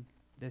wanting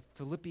the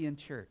Philippian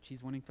church,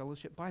 he's wanting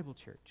Fellowship Bible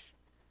Church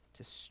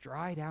to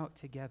stride out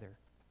together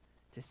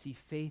to see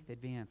faith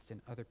advanced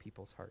in other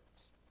people's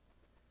hearts.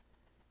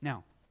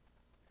 Now,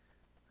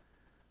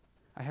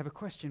 I have a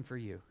question for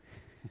you.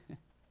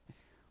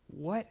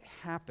 What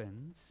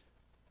happens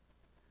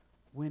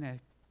when a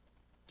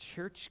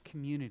church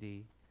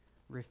community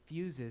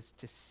refuses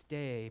to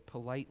stay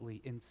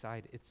politely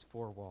inside its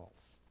four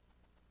walls?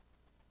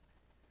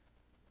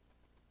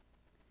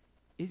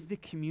 Is the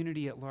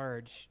community at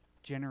large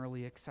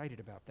generally excited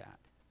about that?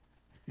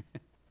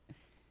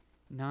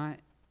 Not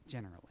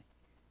generally.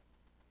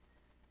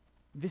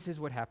 This is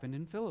what happened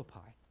in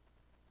Philippi.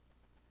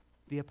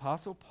 The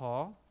Apostle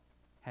Paul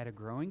had a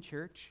growing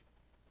church,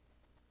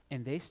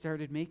 and they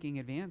started making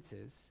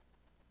advances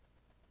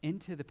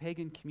into the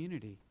pagan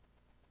community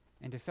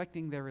and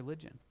affecting their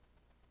religion.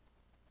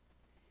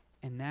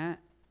 And that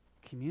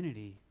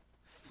community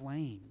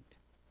flamed.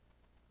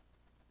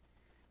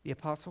 The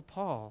Apostle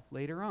Paul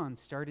later on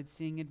started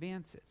seeing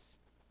advances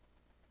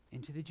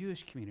into the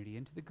Jewish community,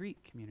 into the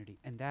Greek community,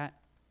 and that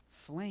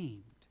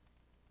flamed.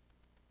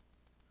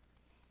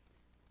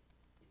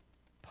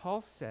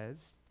 Paul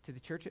says to the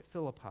church at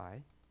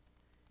Philippi,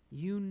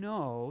 you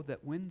know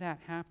that when that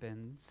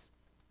happens,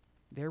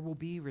 there will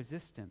be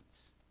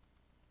resistance.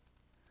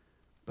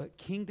 But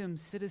kingdom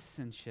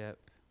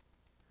citizenship,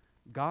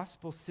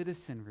 gospel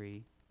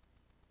citizenry,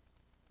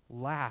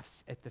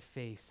 laughs at the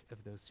face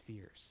of those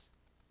fears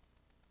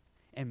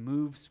and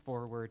moves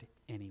forward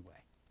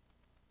anyway.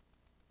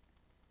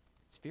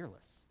 It's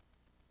fearless.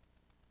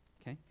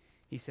 Okay?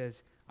 He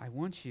says, I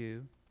want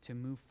you to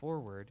move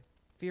forward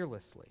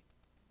fearlessly.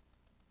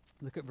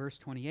 Look at verse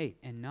 28.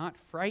 And not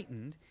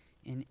frightened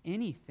in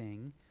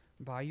anything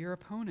by your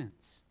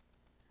opponents.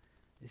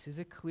 This is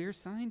a clear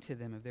sign to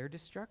them of their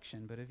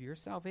destruction, but of your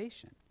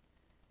salvation,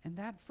 and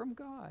that from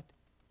God.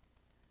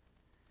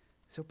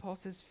 So Paul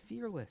says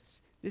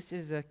fearless. This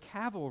is a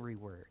cavalry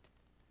word,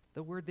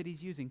 the word that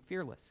he's using,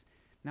 fearless.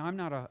 Now, I'm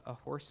not a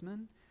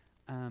horseman.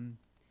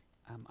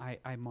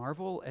 I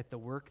marvel at the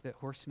work that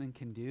horsemen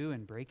can do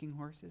in breaking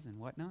horses and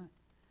whatnot.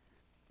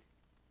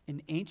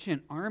 In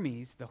ancient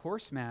armies, the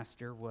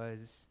horsemaster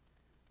was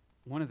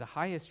one of the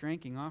highest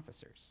ranking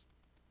officers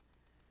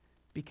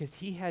because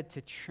he had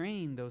to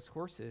train those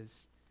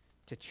horses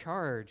to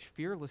charge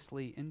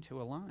fearlessly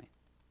into a line.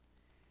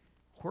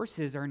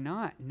 Horses are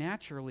not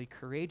naturally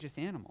courageous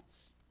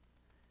animals.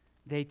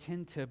 They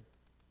tend to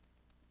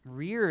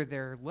rear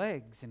their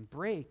legs and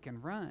break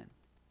and run.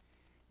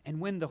 And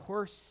when the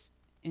horse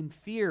in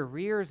fear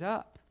rears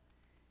up,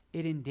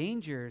 it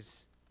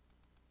endangers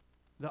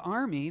the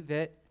army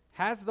that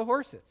has the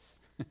horses.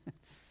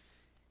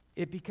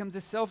 It becomes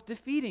a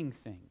self-defeating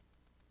thing.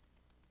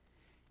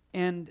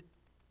 And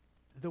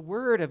the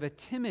word of a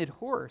timid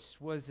horse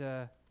was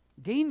a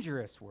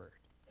dangerous word.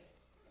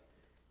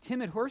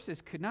 Timid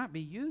horses could not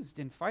be used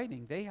in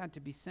fighting. They had to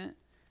be sent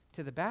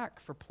to the back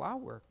for plow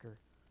work or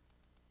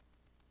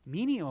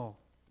menial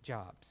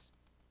jobs.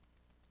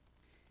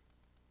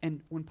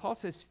 And when Paul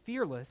says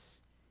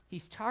fearless,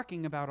 he's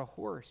talking about a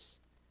horse.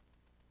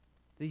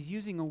 He's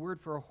using a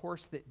word for a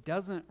horse that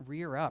doesn't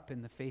rear up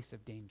in the face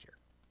of danger.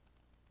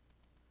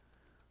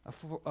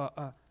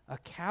 A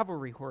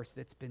cavalry horse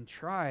that's been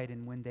tried,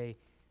 and when they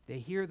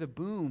hear the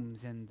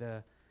booms and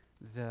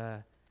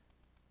the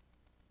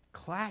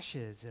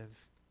clashes of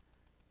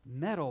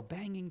metal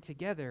banging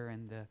together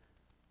and the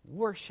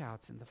war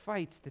shouts and the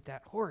fights,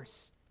 that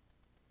horse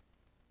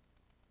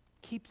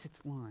keeps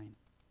its line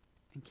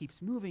and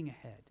keeps moving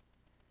ahead,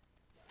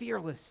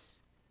 fearless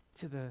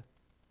to the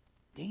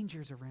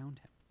dangers around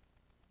him.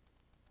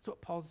 That's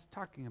what Paul's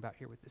talking about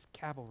here with this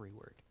cavalry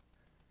word.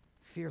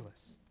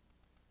 Fearless.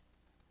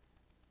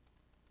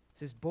 It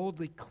says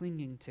boldly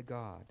clinging to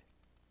God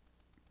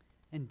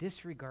and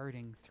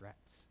disregarding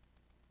threats.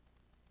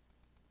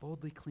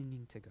 Boldly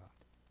clinging to God.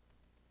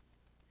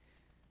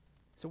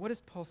 So what is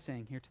Paul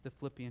saying here to the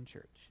Philippian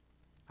church?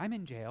 I'm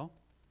in jail.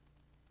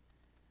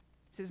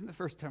 This isn't the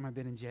first time I've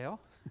been in jail.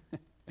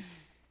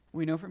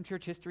 We know from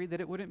church history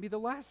that it wouldn't be the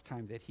last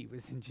time that he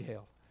was in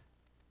jail.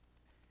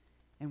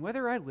 And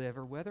whether I live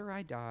or whether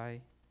I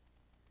die,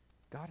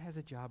 God has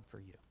a job for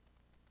you.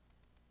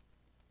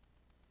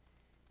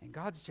 And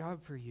God's job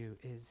for you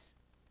is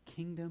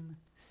kingdom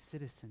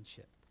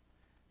citizenship,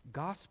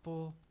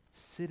 gospel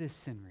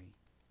citizenry.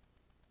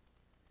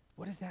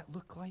 What does that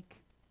look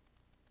like?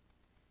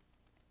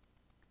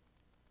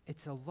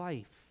 It's a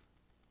life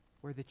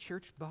where the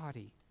church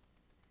body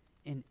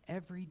in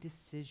every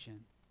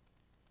decision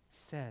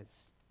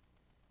says,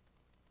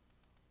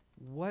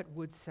 what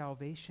would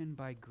salvation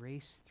by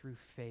grace through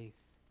faith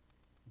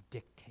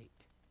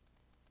dictate?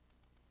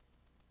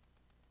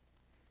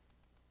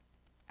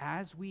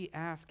 As we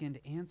ask and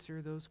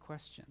answer those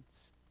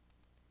questions,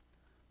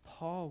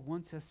 Paul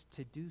wants us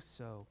to do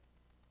so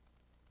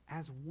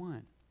as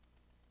one.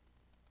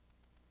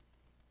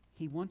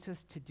 He wants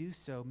us to do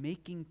so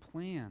making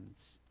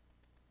plans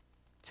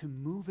to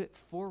move it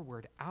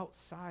forward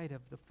outside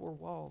of the four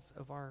walls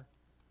of our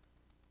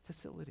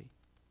facility.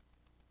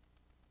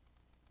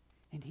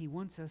 And he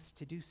wants us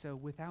to do so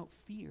without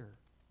fear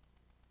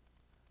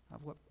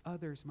of what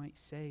others might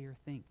say or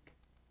think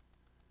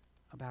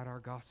about our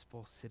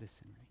gospel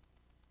citizenry.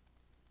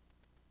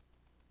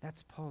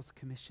 That's Paul's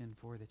commission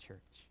for the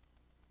church.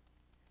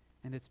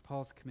 And it's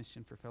Paul's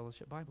commission for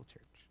Fellowship Bible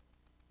Church.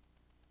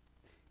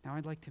 Now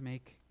I'd like to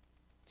make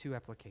 2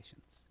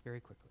 applications very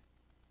quickly.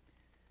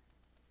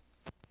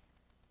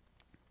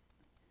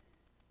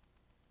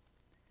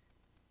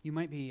 You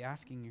might be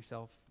asking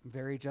yourself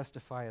very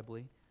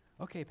justifiably,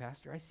 okay,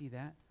 Pastor, I see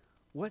that.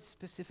 What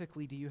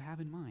specifically do you have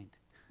in mind?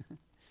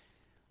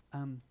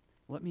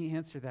 Let me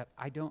answer that.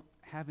 I don't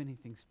have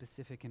anything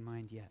specific in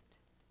mind yet.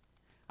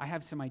 I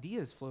have some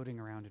ideas floating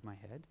around in my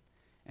head,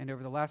 and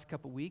over the last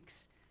couple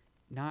weeks,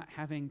 not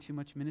having too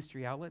much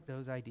ministry outlet,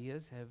 those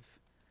ideas have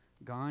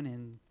gone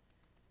in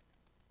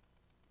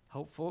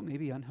helpful,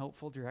 maybe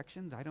unhelpful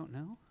directions. I don't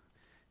know.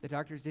 The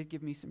doctors did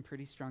give me some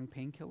pretty strong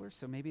painkillers,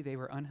 so maybe they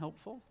were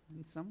unhelpful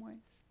in some ways.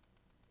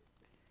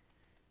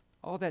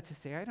 All that to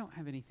say, I don't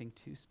have anything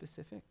too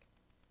specific.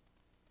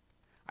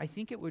 I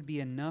think it would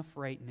be enough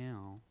right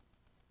now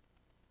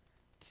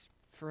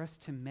for us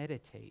to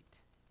meditate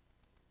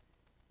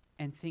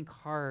and think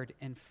hard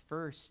and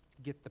first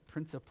get the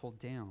principle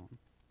down,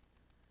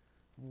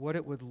 what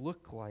it would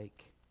look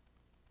like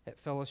at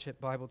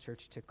Fellowship Bible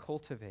Church to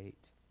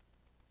cultivate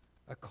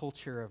a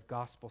culture of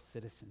gospel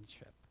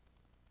citizenship.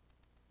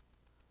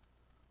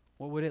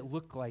 What would it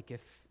look like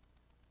if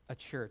a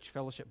church,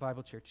 Fellowship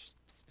Bible Church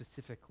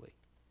specifically,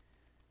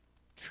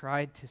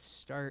 tried to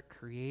start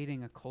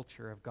creating a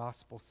culture of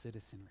gospel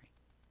citizenry?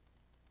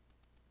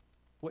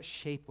 What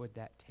shape would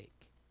that take?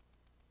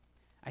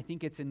 I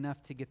think it's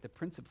enough to get the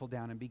principle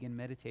down and begin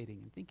meditating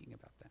and thinking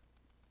about that.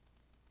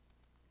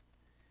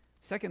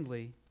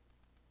 Secondly,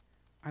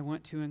 I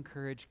want to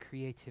encourage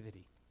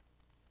creativity.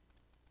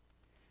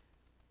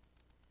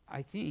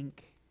 I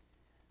think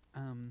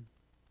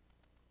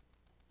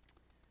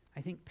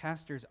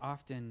pastors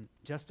often,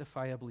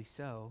 justifiably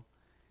so,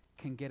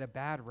 can get a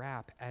bad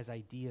rap as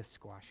idea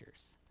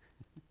squashers.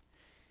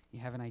 You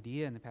have an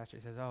idea and the pastor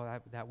says, oh,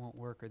 that won't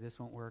work, or this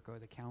won't work, or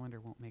the calendar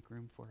won't make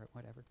room for it,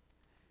 whatever.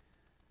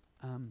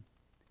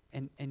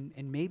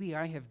 And maybe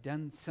I have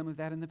done some of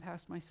that in the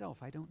past myself.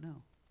 I don't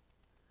know.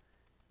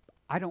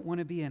 I don't want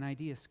to be an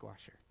idea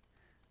squasher.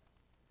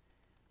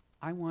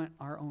 I want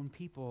our own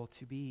people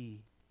to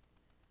be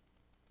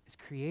as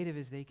creative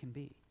as they can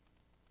be.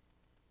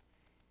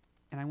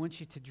 And I want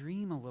you to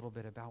dream a little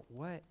bit about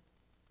what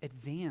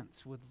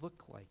advance would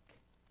look like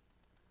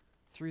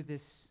through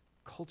this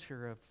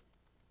culture of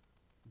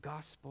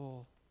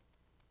gospel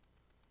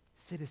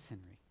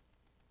citizenry.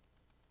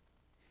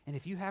 And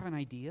if you have an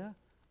idea,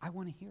 I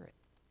want to hear it.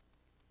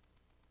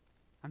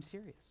 I'm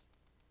serious.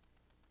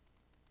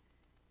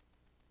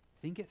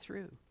 Think it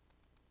through.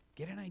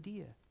 Get an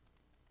idea.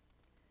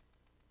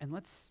 And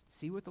let's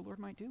see what the Lord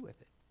might do with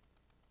it.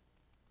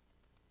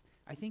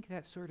 I think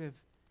that sort of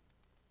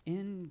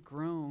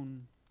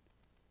ingrown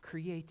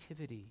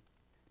creativity,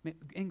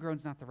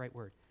 ingrown's not the right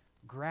word,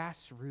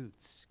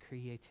 grassroots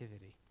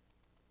creativity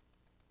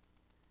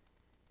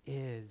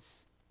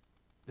is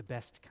the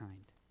best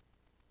kind.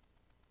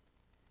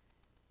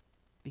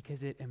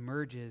 Because it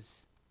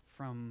emerges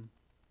from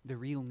the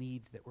real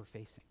needs that we're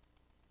facing.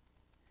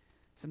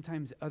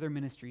 Sometimes other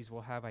ministries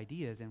will have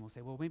ideas and we'll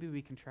say, well, maybe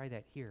we can try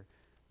that here.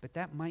 But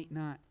that might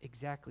not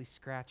exactly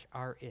scratch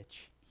our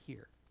itch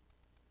here.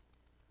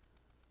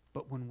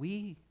 But when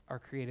we are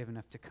creative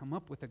enough to come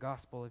up with a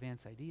gospel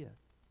advance idea,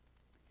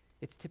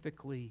 it's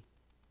typically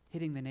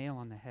hitting the nail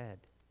on the head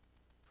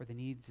for the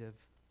needs of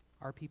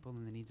our people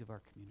and the needs of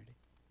our community.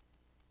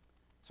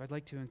 So I'd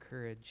like to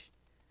encourage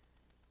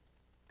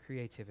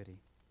creativity.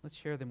 Let's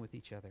share them with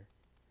each other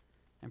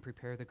and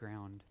prepare the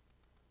ground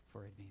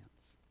for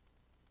advance.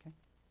 Okay?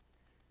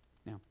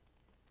 Now,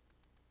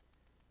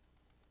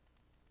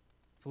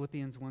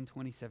 Philippians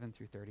 1:27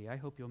 through 30. I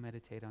hope you'll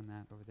meditate on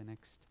that over the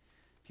next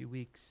few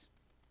weeks.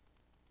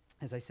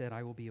 As I said,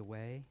 I will be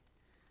away,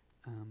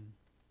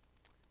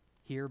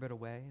 here but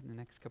away in the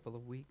next couple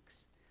of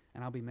weeks,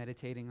 and I'll be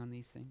meditating on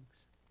these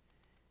things.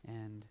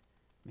 And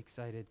I'm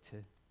excited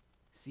to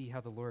see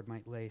how the Lord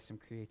might lay some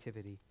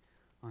creativity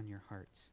on your hearts.